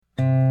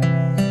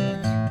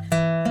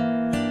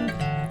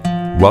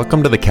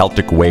Welcome to the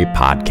Celtic Way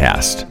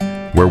podcast,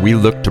 where we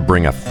look to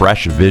bring a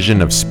fresh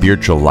vision of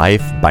spiritual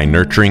life by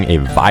nurturing a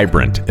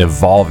vibrant,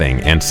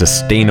 evolving, and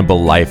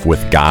sustainable life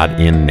with God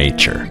in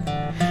nature.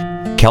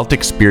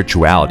 Celtic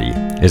spirituality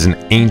is an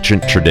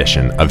ancient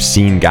tradition of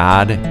seeing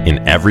God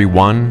in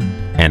everyone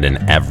and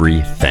in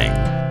everything.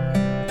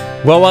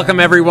 Well, welcome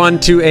everyone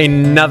to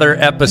another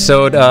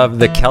episode of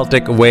the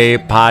Celtic Way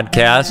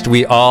podcast.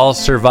 We all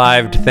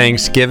survived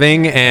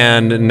Thanksgiving,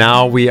 and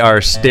now we are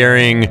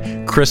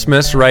staring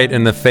Christmas right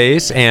in the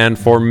face. And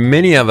for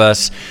many of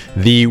us,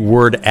 the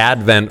word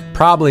Advent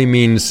probably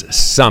means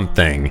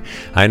something.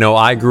 I know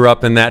I grew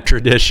up in that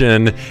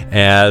tradition,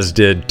 as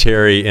did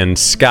Terry and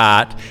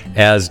Scott,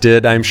 as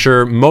did, I'm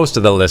sure, most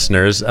of the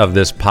listeners of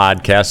this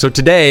podcast. So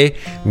today,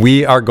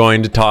 we are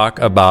going to talk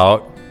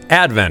about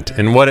Advent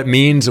and what it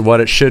means,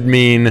 what it should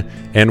mean,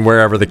 and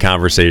wherever the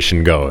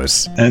conversation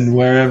goes. And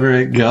wherever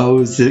it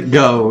goes, it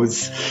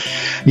goes.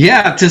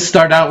 Yeah, to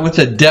start out with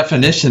a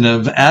definition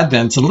of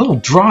Advent's a little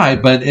dry,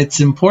 but it's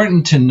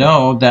important to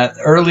know that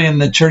early in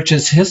the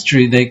church's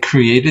history, they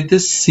created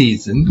this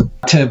season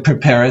to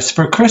prepare us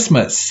for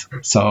Christmas.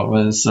 So it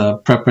was a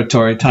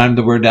preparatory time.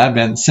 The word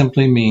Advent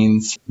simply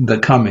means the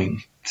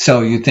coming.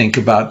 So you think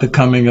about the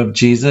coming of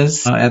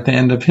Jesus at the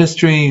end of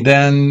history,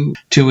 then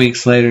 2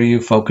 weeks later you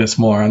focus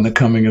more on the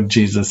coming of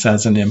Jesus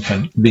as an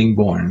infant being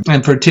born.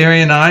 And for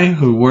Terry and I,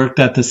 who worked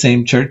at the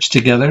same church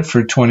together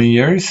for 20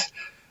 years,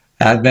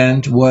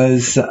 Advent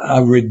was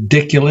a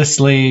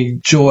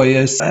ridiculously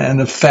joyous and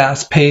a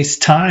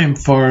fast-paced time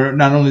for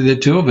not only the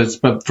two of us,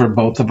 but for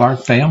both of our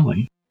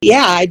family.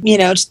 Yeah,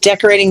 just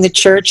decorating the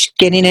church,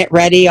 getting it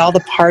ready, all the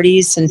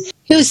parties, and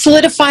it was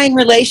solidifying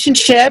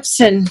relationships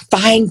and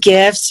buying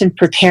gifts and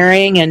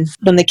preparing. And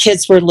when the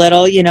kids were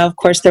little, of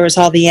course, there was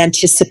all the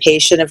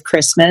anticipation of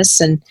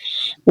Christmas, and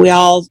we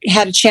all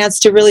had a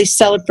chance to really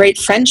celebrate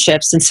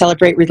friendships and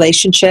celebrate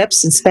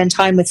relationships and spend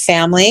time with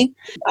family.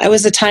 It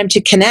was a time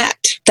to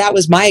connect. That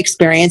was my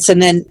experience.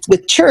 And then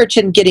with church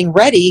and getting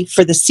ready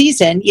for the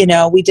season,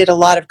 we did a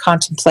lot of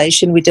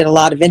contemplation. We did a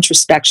lot of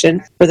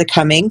introspection for the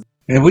coming.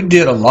 And we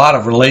did a lot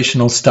of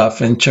relational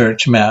stuff in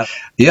church, Matt.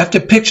 You have to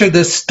picture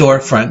this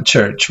storefront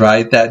church,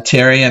 right? That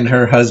Terry and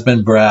her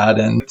husband, Brad,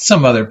 and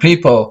some other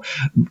people,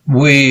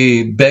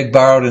 we begged,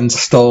 borrowed, and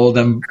stole.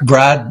 And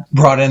Brad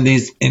brought in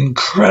these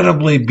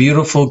incredibly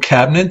beautiful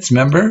cabinets,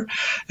 remember?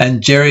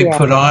 And Jerry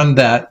put on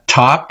that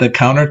top, the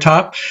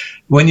countertop.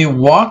 When you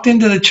walked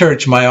into the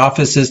church, my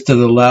office is to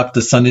the left,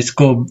 the Sunday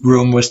school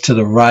room was to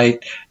the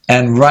right,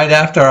 and right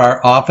after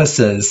our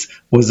offices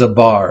was a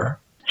bar.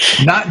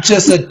 Not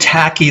just a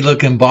tacky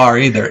looking bar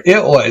either.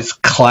 It was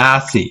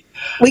classy.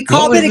 We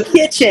called it a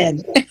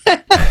kitchen.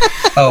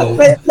 Oh,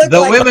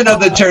 the women of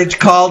the church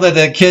called it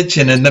a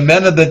kitchen, and the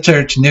men of the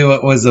church knew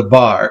it was a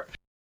bar.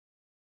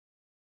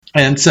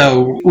 And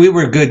so we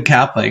were good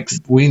Catholics.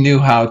 We knew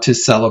how to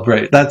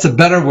celebrate. That's a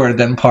better word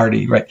than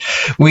party, right?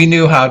 We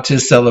knew how to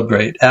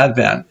celebrate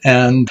Advent.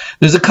 And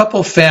there's a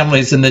couple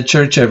families in the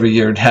church every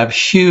year that have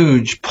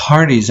huge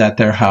parties at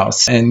their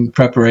house in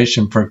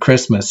preparation for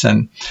Christmas.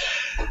 And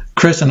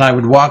Chris and I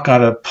would walk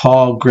out of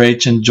Paul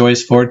Grach and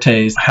Joyce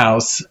Forte's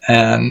house,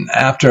 and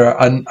after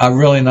a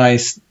really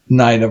nice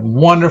night of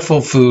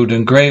wonderful food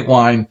and great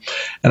wine,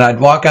 and I'd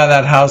walk out of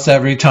that house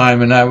every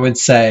time and I would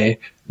say,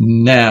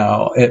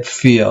 now it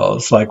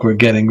feels like we're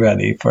getting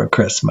ready for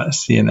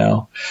Christmas,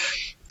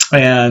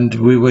 And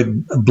we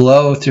would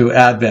blow through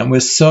Advent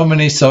with so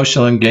many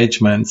social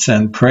engagements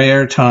and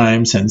prayer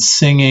times and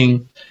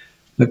singing.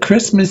 The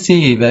Christmas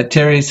Eve at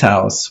Terry's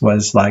house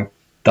was like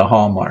the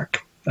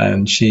hallmark.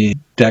 And she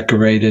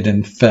decorated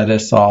and fed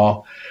us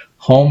all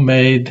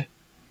homemade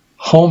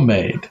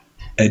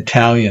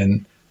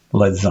Italian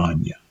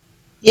lasagna.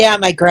 Yeah,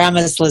 my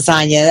grandma's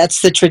lasagna.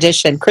 That's the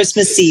tradition.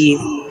 Christmas Eve.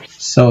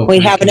 So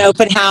we'd have an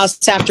open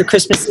house after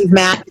Christmas Eve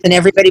Mass, and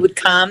everybody would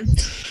come.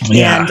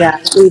 Yeah.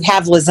 And we'd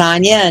have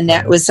lasagna, and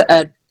that was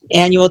an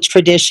annual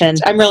tradition.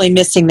 I'm really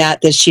missing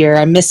that this year.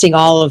 I'm missing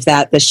all of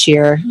that this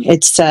year.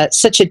 It's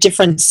such a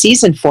different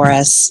season for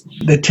us.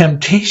 The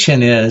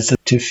temptation is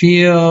to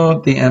feel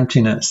the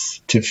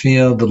emptiness, to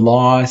feel the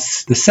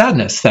loss, the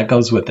sadness that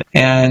goes with it.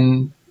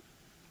 And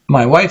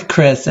my wife,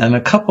 Chris, and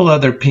a couple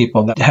other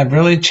people that have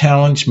really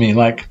challenged me,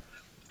 like,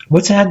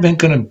 what's Advent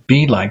going to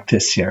be like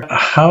this year?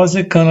 How is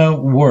it going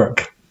to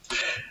work?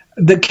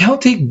 The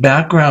Celtic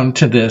background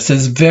to this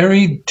is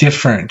very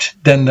different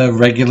than the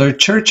regular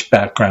church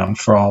background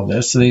for all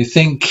this. So you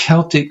think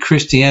Celtic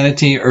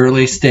Christianity,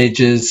 early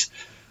stages,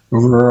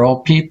 rural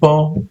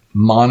people,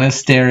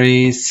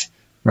 monasteries,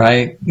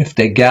 right? If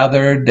they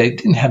gathered, they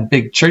didn't have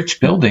big church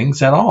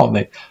buildings at all.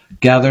 They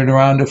gathered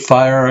around a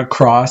fire, a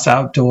cross,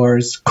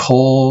 outdoors,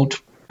 cold.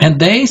 And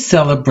they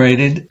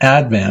celebrated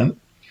Advent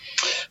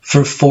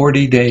for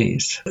 40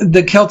 days.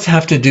 The Celts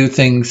have to do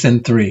things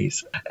in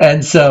threes.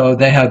 And so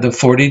they have the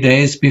 40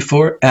 days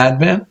before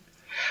Advent.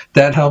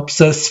 That helps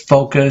us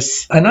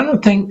focus. And I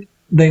don't think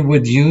they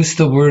would use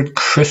the word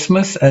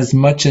Christmas as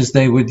much as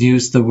they would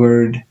use the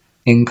word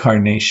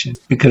incarnation,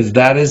 because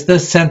that is the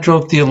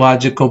central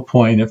theological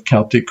point of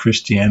Celtic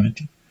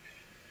Christianity.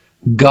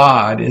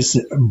 God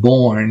is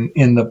born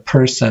in the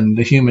person,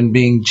 the human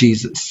being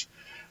Jesus.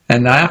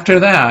 And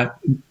after that,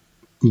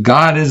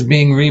 God is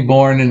being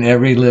reborn in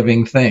every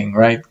living thing,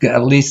 right?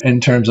 At least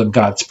in terms of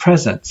God's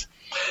presence.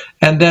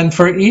 And then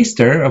for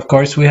Easter, of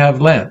course, we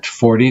have Lent,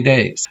 40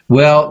 days.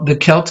 Well, the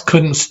Celts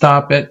couldn't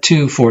stop at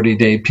 2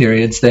 40-day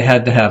periods. They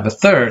had to have a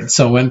third.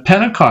 So when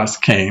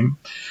Pentecost came,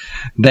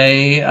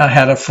 they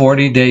had a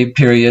 40-day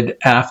period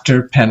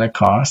after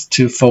Pentecost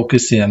to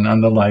focus in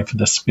on the life of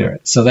the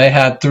Spirit. So they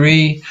had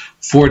 3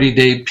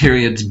 40-day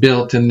periods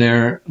built in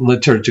their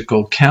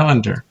liturgical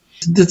calendar.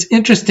 It's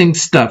interesting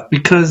stuff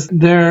because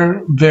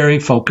they're very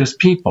focused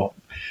people.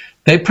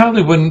 They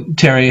probably wouldn't,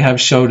 Terry,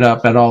 have showed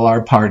up at all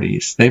our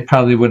parties. They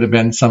probably would have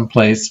been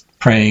someplace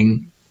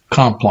praying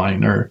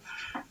Compline or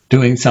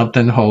doing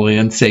something holy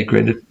and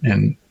sacred,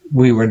 and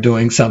we were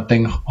doing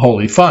something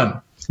holy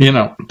fun, you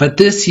know. But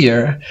this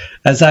year,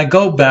 as I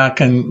go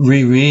back and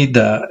reread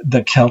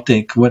the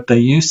Celtic, what they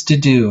used to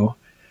do,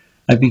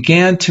 I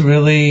began to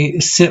really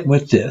sit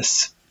with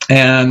this.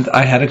 And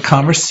I had a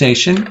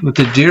conversation with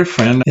a dear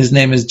friend. His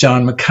name is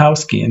John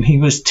Mikowski, and he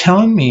was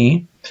telling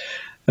me,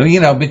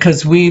 you know,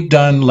 because we've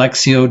done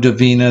Lectio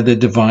Divina, the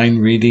divine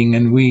reading,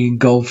 and we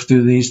go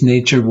through these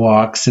nature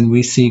walks and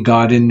we see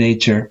God in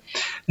nature.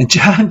 And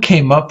John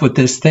came up with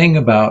this thing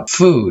about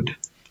food.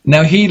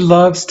 Now, he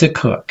loves to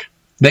cook.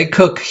 They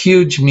cook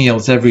huge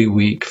meals every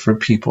week for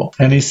people.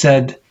 And he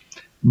said,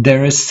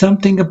 there is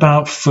something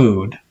about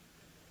food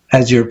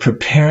as you're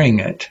preparing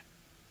it.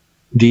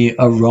 The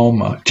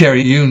aroma.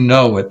 Terry, you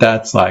know what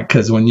that's like,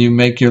 because when you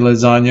make your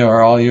lasagna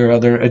or all your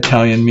other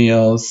Italian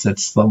meals,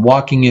 it's the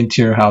walking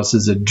into your house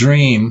is a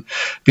dream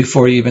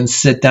before you even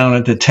sit down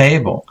at the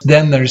table.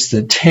 Then there's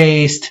the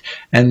taste,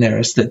 and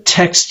there's the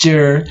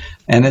texture,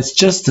 and it's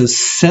just a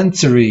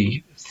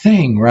sensory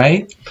thing,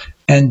 right?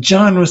 And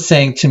John was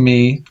saying to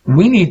me,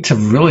 we need to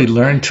really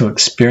learn to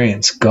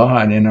experience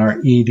God in our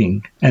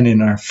eating and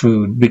in our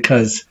food,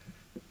 because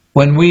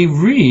when we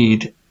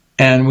read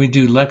and we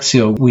do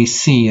Lectio, we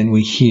see and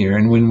we hear.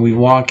 And when we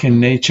walk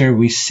in nature,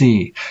 we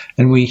see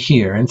and we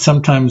hear. And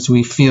sometimes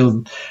we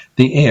feel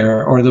the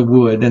air or the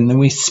wood, and then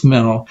we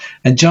smell.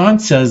 And John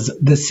says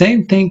the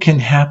same thing can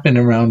happen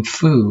around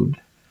food.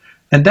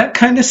 And that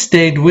kind of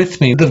stayed with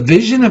me. The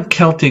vision of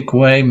Celtic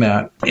Way,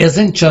 Matt,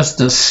 isn't just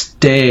to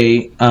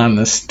stay on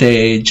the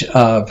stage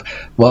of,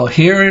 well,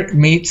 here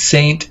meets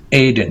Saint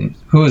Aidan,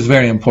 who is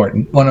very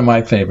important, one of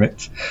my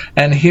favorites.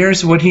 And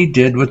here's what he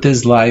did with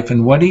his life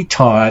and what he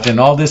taught and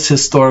all this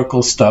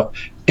historical stuff.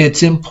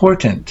 It's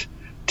important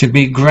to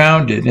be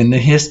grounded in the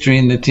history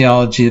and the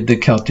theology of the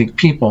Celtic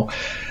people.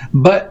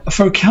 But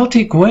for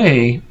Celtic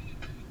Way,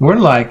 we're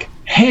like,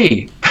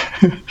 hey,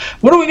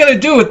 what are we going to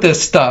do with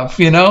this stuff?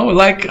 You know,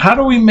 like, how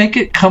do we make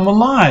it come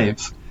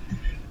alive?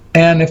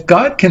 And if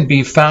God can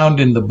be found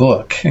in the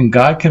book, and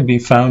God can be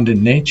found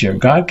in nature,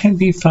 God can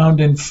be found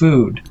in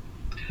food.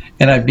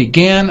 And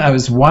I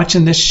was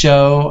watching this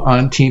show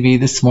on TV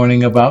this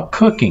morning about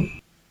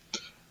cooking.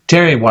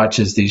 Terry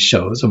watches these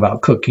shows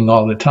about cooking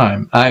all the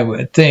time. I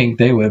would think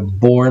they would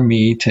bore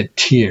me to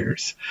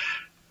tears.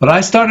 But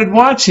I started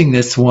watching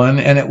this one,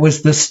 and it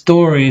was the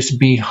stories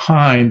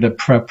behind the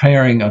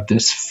preparing of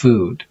this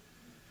food.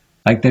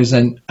 Like, there's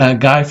a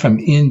guy from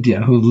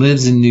India who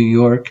lives in New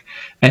York,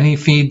 and he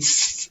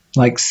feeds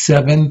like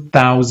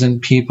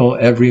 7,000 people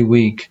every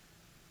week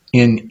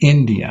in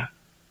India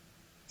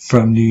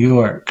from New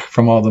York,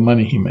 from all the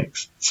money he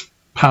makes. It's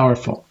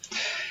powerful.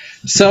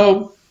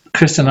 So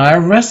Chris and I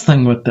are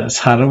wrestling with this.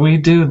 How do we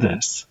do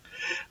this?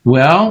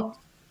 Well,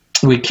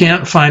 we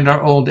can't find our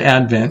old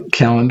Advent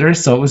calendar,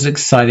 so it was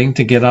exciting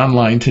to get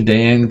online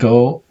today and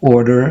go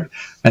order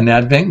an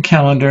Advent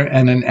calendar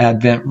and an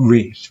Advent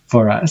wreath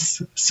for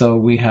us. So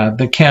we have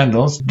the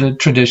candles, the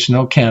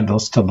traditional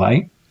candles to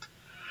light.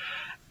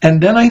 And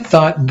then I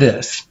thought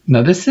this.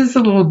 Now, this is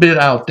a little bit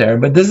out there,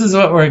 but this is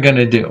what we're going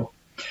to do.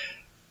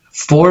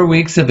 4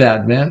 weeks of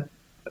Advent,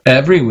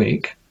 every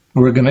week,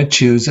 we're going to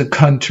choose a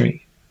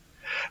country.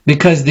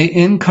 Because the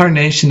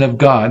incarnation of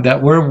God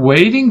that we're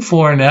waiting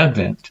for in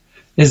Advent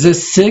is a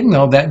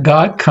signal that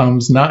God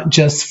comes not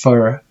just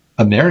for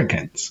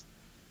Americans,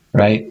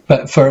 right,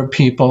 but for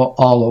people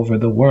all over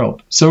the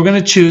world. So we're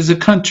going to choose a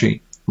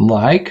country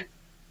like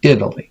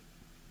Italy.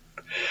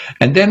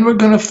 And then we're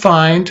going to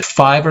find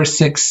 5 or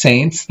 6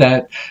 saints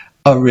that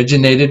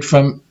originated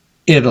from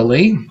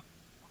Italy,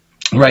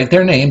 write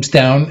their names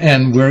down,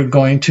 and we're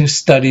going to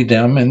study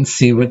them and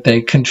see what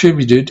they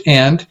contributed.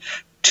 And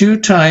 2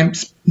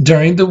 times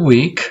during the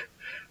week,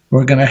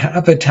 we're going to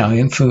have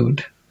Italian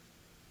food.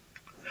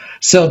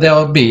 So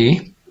there'll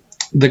be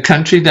the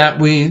country that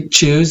we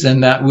choose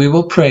and that we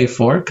will pray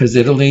for, because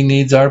Italy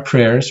needs our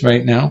prayers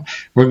right now.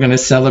 We're going to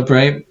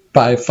celebrate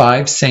by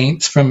 5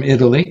 saints from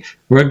Italy.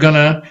 We're going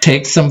to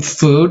take some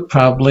food,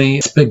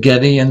 probably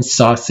spaghetti and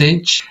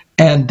sausage,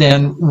 and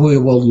then we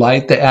will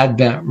light the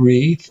Advent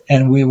wreath,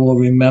 and we will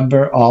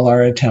remember all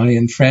our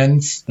Italian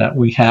friends that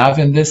we have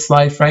in this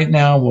life right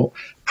now. We'll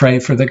pray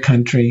for the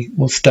country.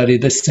 We'll study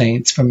the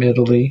saints from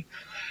Italy,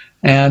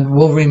 and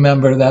we'll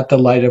remember that the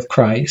light of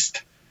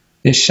Christ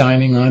is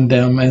shining on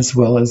them as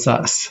well as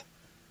us.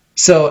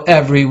 So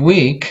every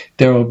week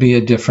there will be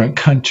a different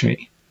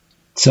country.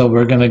 So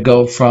we're going to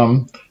go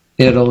from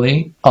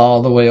Italy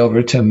all the way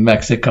over to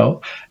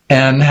Mexico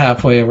and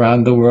halfway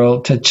around the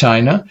world to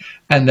China.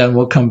 And then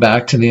we'll come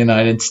back to the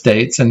United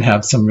States and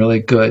have some really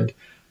good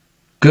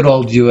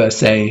old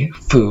USA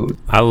food.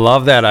 I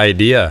love that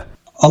idea.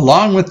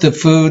 Along with the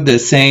food, the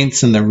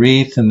saints and the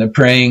wreath and the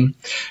praying,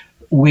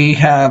 we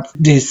have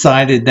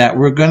decided that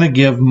we're going to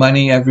give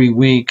money every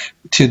week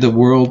to the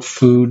World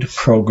Food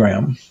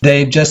Program.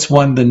 They just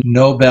won the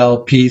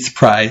Nobel Peace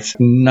Prize.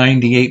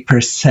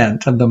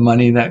 98% of the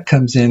money that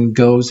comes in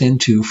goes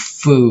into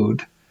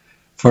food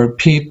for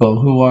people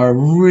who are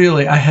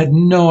really, I had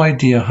no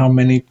idea how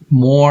many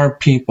more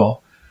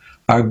people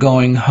are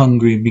going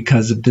hungry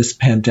because of this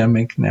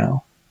pandemic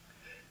now.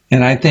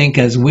 And I think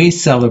as we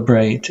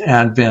celebrate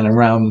Advent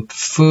around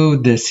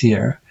food this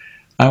year,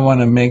 I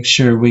want to make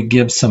sure we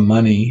give some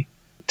money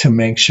to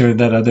make sure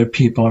that other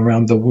people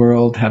around the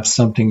world have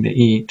something to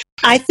eat.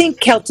 I think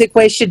Celtic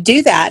Way should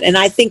do that, and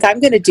I think I'm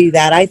going to do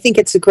that. I think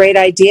it's a great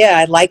idea.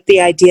 I like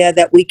the idea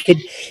that we could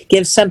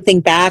give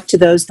something back to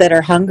those that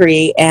are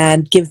hungry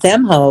and give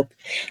them hope.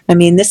 I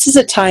mean, this is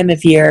a time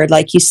of year,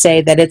 like you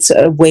say, that it's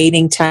a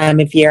waiting time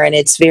of year, and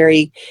it's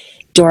very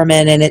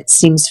dormant, and it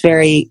seems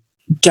very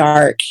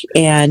dark.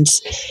 And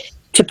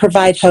to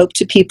provide hope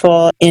to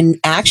people in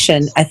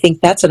action, I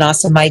think that's an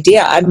awesome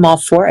idea. I'm all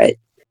for it.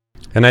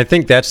 And I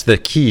think that's the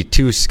key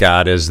too,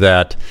 Scott, is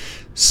that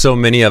so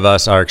many of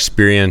us, our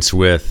experience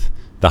with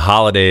the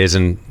holidays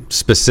and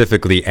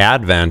specifically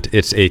Advent,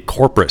 it's a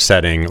corporate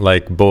setting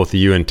like both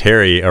you and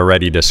Terry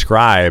already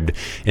described.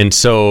 And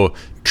so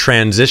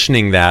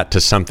transitioning that to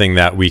something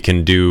that we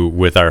can do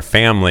with our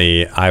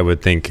family, I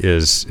would think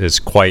is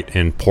quite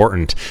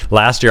important.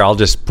 Last year, I'll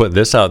just put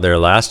this out there.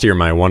 Last year,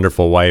 my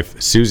wonderful wife,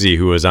 Susie,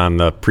 who was on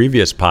the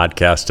previous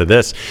podcast to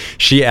this,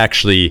 she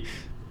actually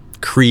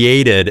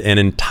created an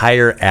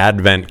entire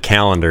Advent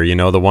calendar, you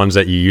know, the ones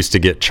that you used to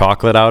get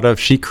chocolate out of.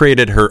 She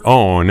created her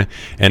own,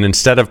 and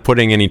instead of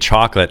putting any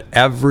chocolate,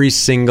 every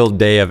single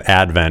day of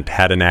Advent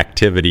had an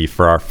activity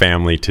for our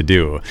family to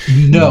do.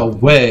 No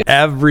way.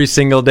 Every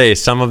single day.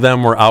 Some of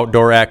them were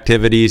outdoor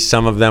activities.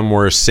 Some of them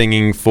were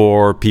singing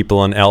for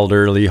people in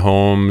elderly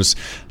homes.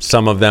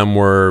 Some of them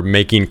were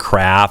making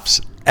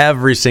crafts.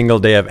 Every single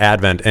day of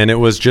Advent, and it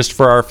was just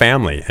for our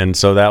family. And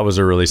so that was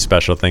a really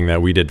special thing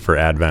that we did for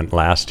Advent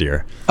last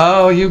year.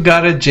 Oh, you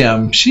got a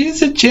gem.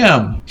 She's a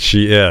gem.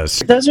 She is.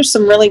 Those are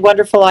some really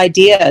wonderful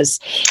ideas.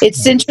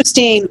 It's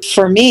interesting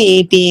for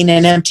me being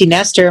an empty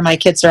nester. My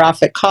kids are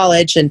off at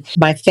college and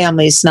my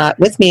family's not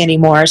with me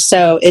anymore.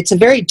 So it's a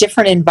very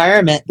different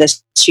environment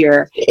this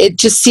year. It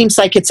just seems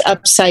like it's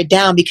upside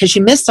down because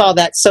you miss all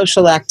that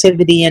social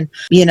activity. And,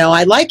 you know,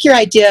 I like your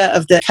idea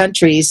of the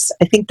countries.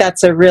 I think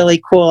that's a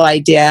really cool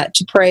idea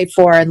to pray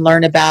for and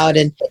learn about.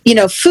 And, you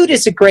know, food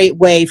is a great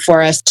way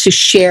for us to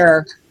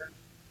share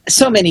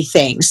so many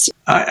things.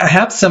 I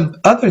have some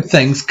other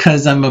things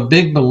because I'm a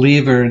big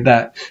believer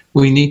that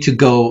we need to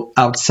go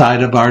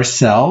outside of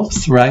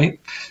ourselves, right?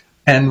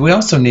 And we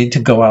also need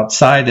to go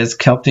outside as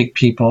Celtic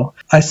people.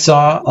 I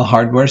saw a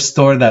hardware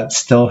store that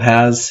still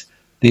has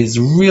these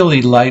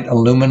really light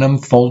aluminum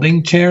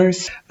folding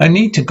chairs. I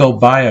need to go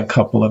buy a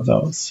couple of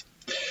those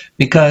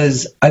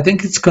because I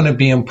think it's going to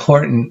be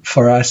important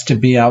for us to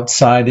be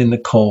outside in the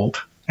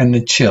cold and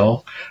the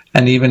chill,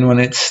 and even when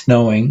it's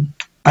snowing.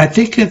 I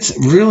think it's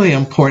really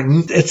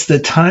important. It's the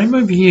time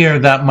of year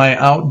that my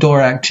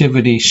outdoor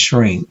activity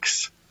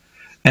shrinks.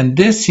 And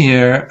this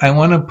year, I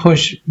want to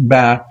push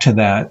back to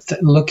that,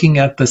 looking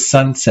at the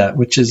sunset,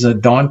 which is a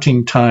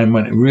daunting time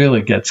when it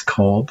really gets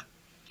cold.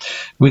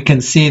 We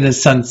can see the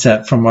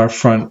sunset from our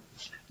front,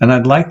 and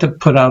I'd like to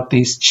put out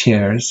these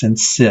chairs and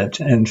sit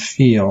and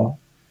feel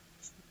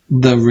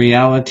the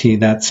reality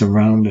that's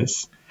around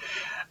us.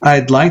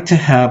 I'd like to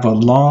have a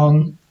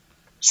long,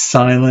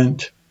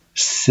 silent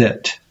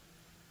sit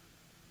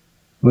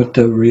with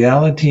the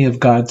reality of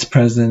God's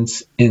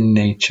presence in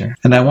nature.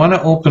 And I want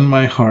to open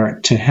my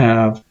heart to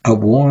have a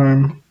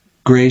warm,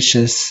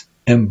 gracious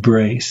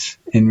embrace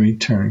in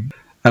return.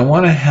 I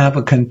want to have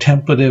a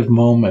contemplative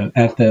moment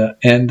at the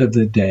end of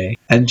the day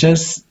and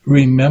just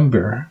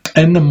remember.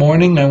 In the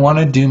morning, I want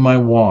to do my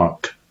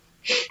walk.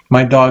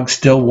 My dog's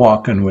still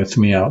walking with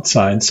me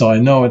outside, so I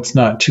know it's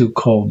not too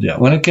cold yet.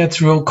 When it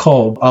gets real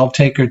cold, I'll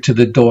take her to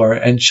the door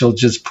and she'll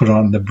just put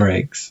on the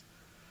brakes.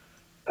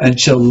 And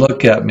she'll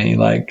look at me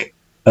like,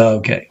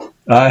 okay,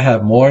 I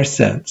have more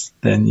sense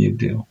than you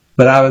do.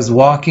 But I was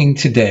walking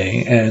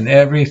today and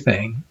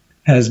everything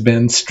has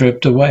been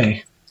stripped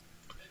away.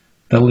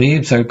 The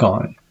leaves are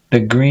gone. The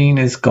green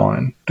is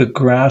gone. The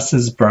grass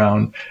is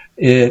brown.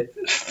 It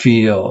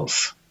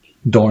feels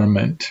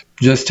dormant,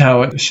 just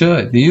how it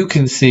should. You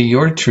can see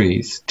your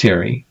trees,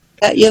 Terry.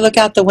 You look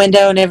out the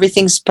window and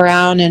everything's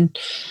brown and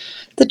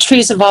the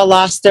trees have all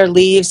lost their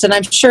leaves. And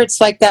I'm sure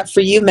it's like that for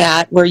you,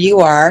 Matt, where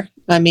you are.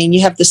 I mean, you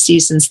have the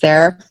seasons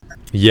there.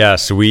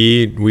 Yes,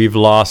 we've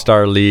lost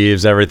our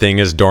leaves. Everything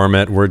is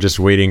dormant. We're just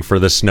waiting for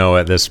the snow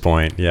at this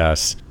point.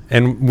 Yes.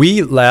 And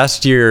we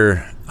last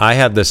year I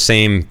had the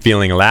same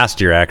feeling last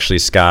year, actually,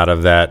 Scott,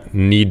 of that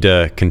need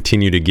to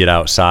continue to get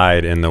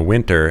outside in the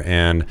winter.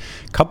 And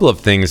a couple of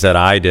things that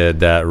I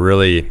did that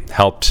really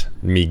helped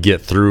me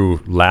get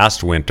through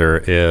last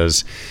winter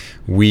is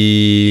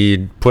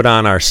we put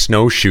on our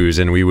snowshoes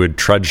and we would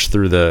trudge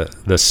through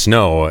the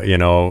snow,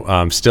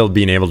 still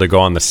being able to go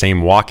on the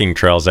same walking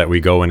trails that we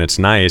go when it's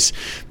nice,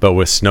 but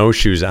with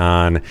snowshoes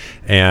on.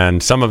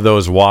 And some of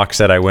those walks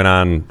that I went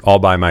on all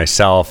by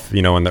myself,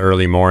 in the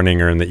early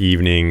morning or in the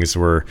evenings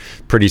were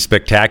pretty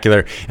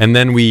spectacular. And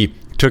then we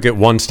took it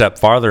one step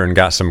farther and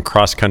got some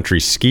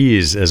cross-country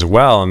skis as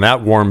well, and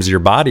that warms your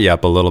body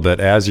up a little bit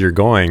as you're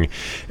going.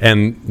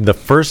 And the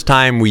first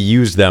time we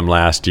used them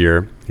last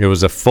year, it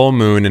was a full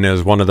moon, and it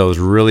was one of those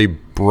really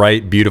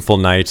bright, beautiful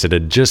nights. It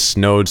had just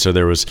snowed, so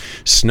there was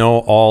snow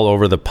all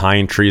over the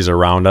pine trees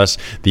around us.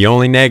 The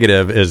only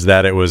negative is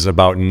that it was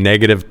about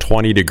negative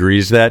 20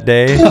 degrees that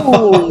day.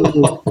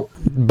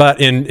 But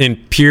in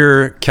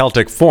pure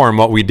Celtic form,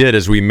 what we did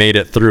is we made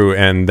it through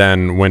and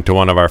then went to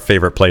one of our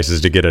favorite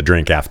places to get a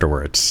drink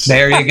afterwards.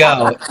 There you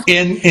go.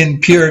 In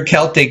pure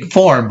Celtic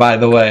form, by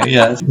the way.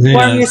 Yes.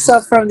 Warm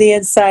yourself from the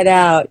inside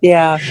out.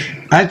 Yeah.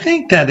 I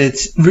think that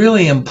it's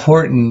really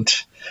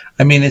important.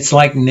 I mean, it's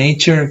like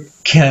nature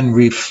can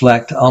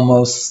reflect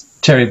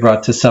almost, Terry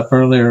brought this up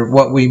earlier,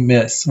 what we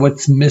miss,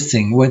 what's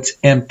missing, what's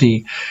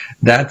empty.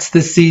 That's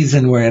the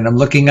season we're in. I'm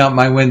looking out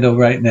my window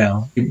right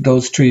now.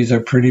 Those trees are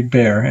pretty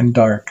bare and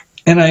dark.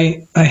 And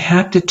I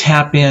have to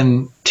tap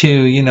in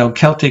to,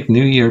 Celtic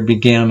New Year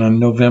began on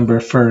November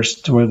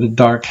 1st, where the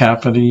dark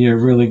half of the year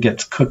really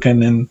gets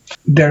cooking. And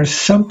there's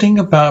something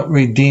about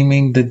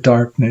redeeming the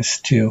darkness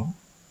too,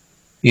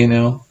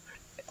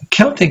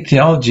 Celtic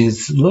theology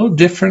is a little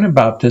different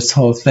about this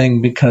whole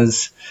thing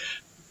because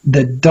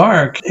the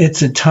dark,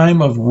 it's a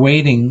time of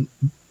waiting,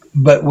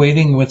 but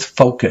waiting with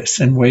focus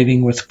and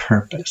waiting with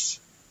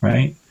purpose,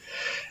 right?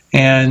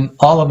 And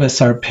all of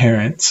us are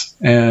parents,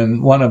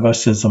 and one of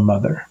us is a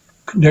mother.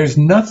 There's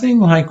nothing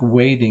like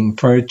waiting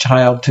for a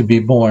child to be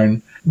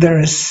born. There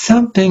is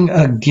something,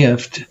 a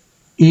gift,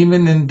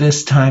 even in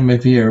this time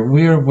of year.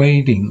 We are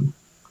waiting.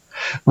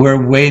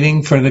 We're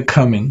waiting for the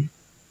coming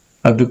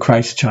of the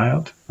Christ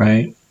child,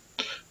 right?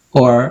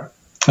 Or,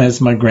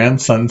 as my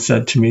grandson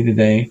said to me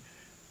today,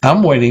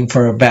 I'm waiting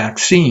for a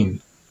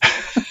vaccine,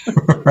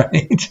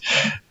 right?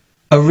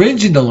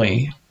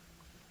 Originally,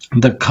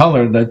 the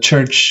color, the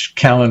church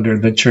calendar,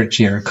 the church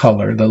year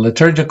color, the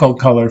liturgical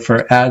color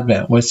for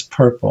Advent was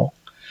purple.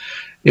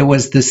 It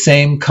was the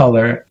same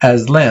color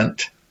as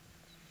Lent.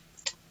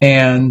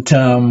 And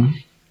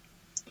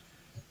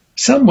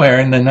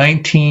somewhere in the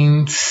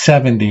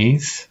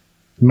 1970s,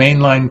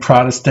 mainline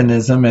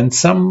Protestantism and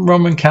some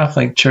Roman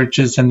Catholic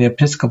churches and the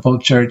Episcopal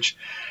Church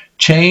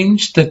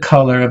changed the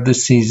color of the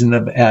season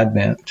of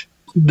Advent.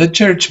 The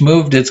church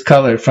moved its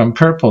color from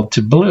purple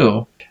to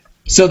blue.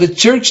 So the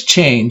church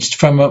changed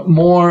from a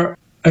more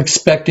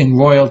expecting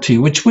royalty,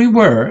 which we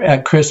were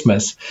at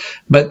Christmas,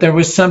 but there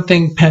was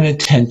something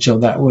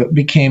penitential that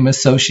became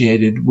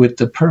associated with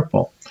the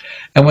purple.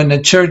 And when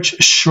the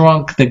church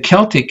shrunk the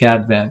Celtic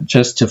Advent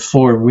just to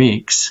 4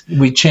 weeks,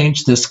 we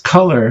changed this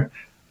color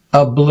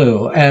of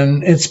blue.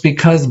 And it's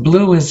because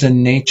blue is a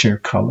nature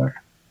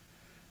color.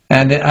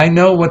 And I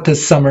know what the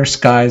summer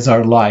skies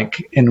are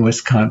like in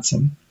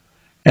Wisconsin.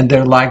 And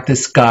they're like the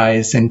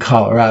skies in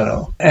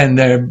Colorado. And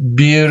they're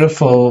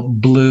beautiful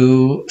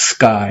blue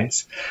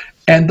skies.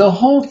 And the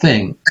whole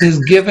thing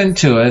is given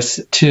to us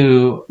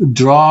to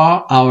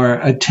draw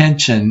our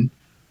attention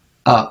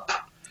up,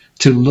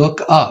 to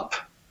look up.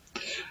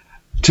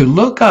 To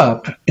look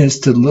up is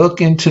to look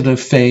into the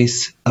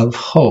face of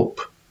hope.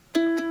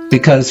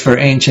 Because for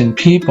ancient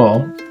people,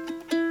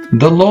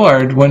 the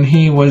Lord, when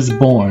he was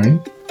born,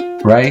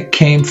 right,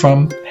 came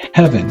from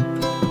heaven,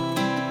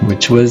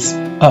 which was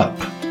up,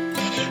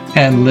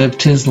 and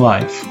lived his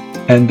life.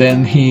 And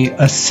then he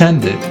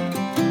ascended.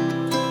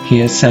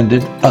 He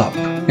ascended up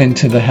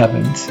into the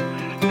heavens.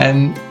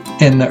 And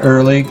in the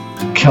early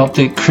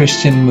Celtic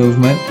Christian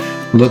movement,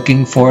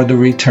 looking for the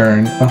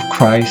return of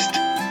Christ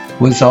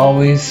was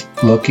always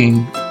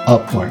looking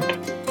upward.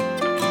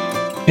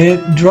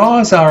 It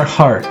draws our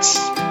hearts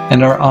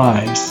and our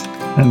eyes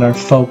and our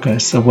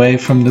focus away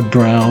from the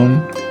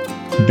brown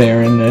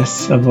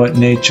barrenness of what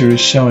nature is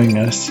showing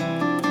us.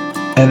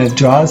 And it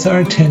draws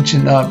our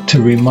attention up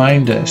to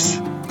remind us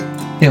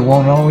it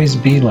won't always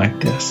be like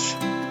this.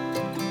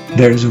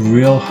 There's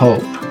real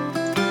hope.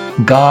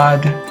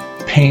 God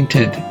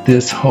painted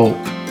this hope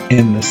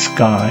in the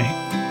sky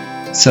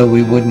so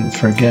we wouldn't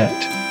forget.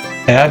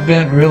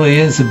 Advent really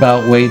is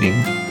about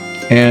waiting,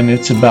 and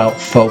it's about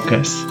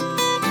focus.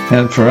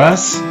 And for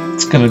us,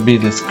 it's going to be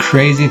this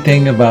crazy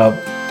thing about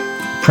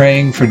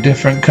praying for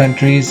different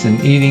countries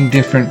and eating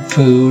different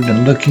food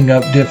and looking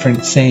up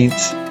different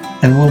saints,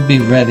 and we'll be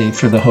ready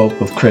for the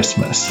hope of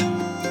Christmas.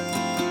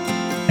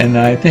 And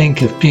I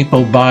think if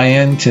people buy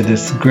into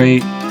this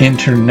great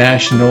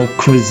international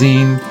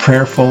cuisine,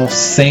 prayerful,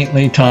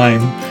 saintly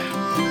time,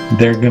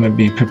 they're going to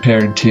be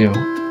prepared too.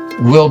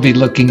 We'll be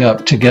looking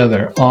up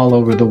together all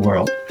over the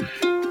world.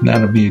 And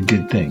that'll be a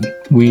good thing.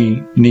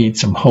 We need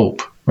some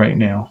hope right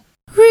now.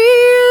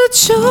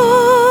 Rejoice,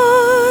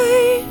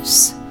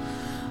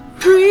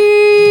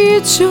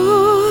 rejoice,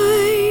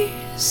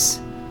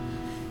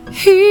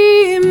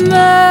 Emmanuel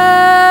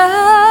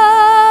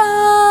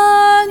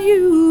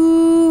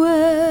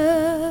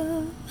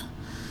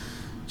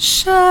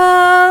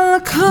shall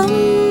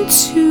come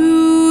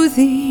to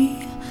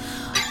thee,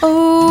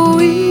 O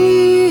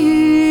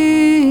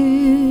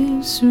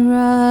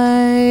Israel.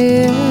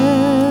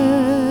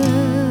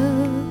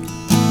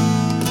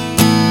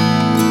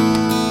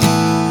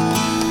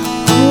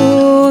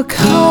 Oh,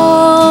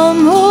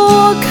 come,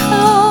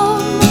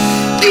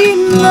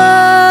 Emmanuel,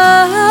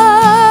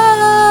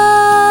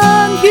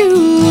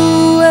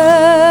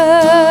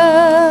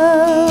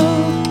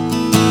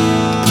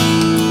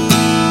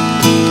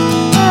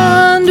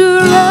 and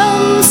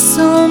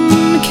ransom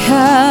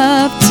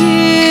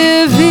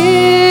captive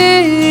Israel,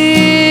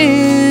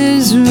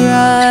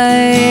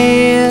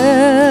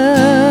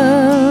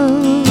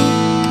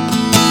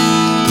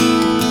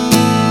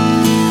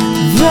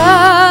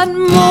 that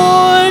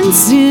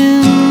mourns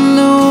in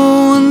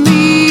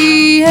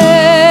lonely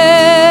exile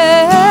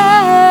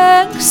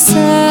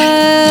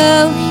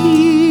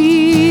here,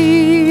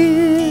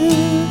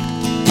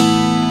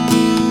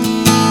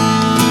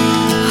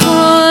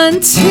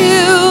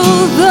 until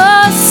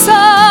the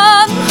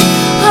Son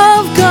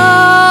of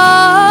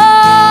God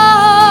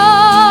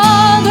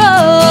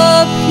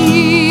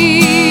appears.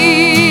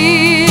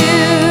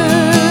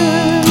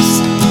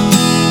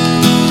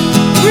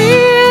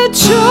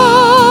 Rejoice,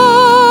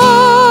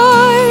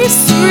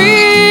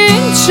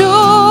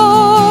 rejoice,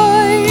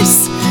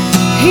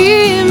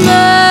 Emmanuel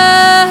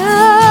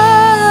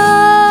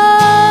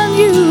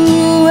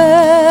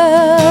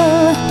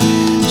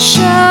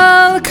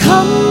shall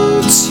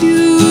come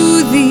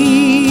to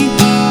thee,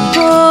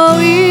 O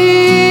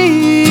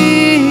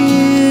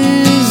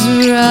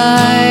Israel.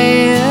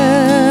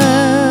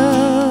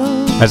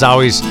 As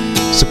always,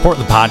 support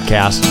the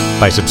podcast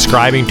by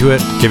subscribing to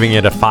it, giving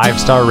it a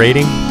 5-star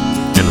rating,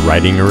 and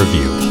writing a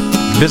review.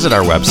 Visit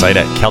our website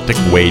at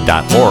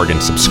CelticWay.org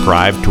and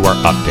subscribe to our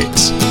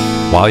updates.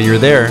 While you're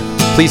there,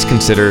 please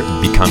consider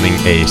becoming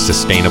a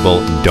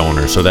sustainable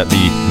donor so that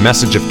the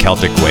message of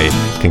Celtic Way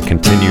can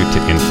continue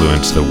to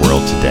influence the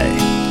world today.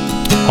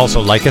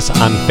 Also, like us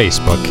on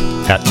Facebook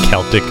at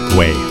Celtic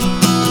Way.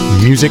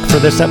 Music for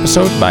this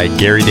episode by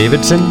Gary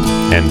Davidson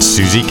and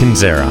Susie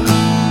Kinzera.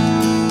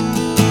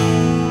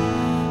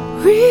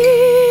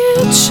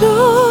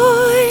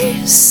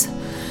 Rejoice,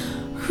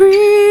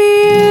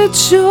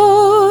 rejoice.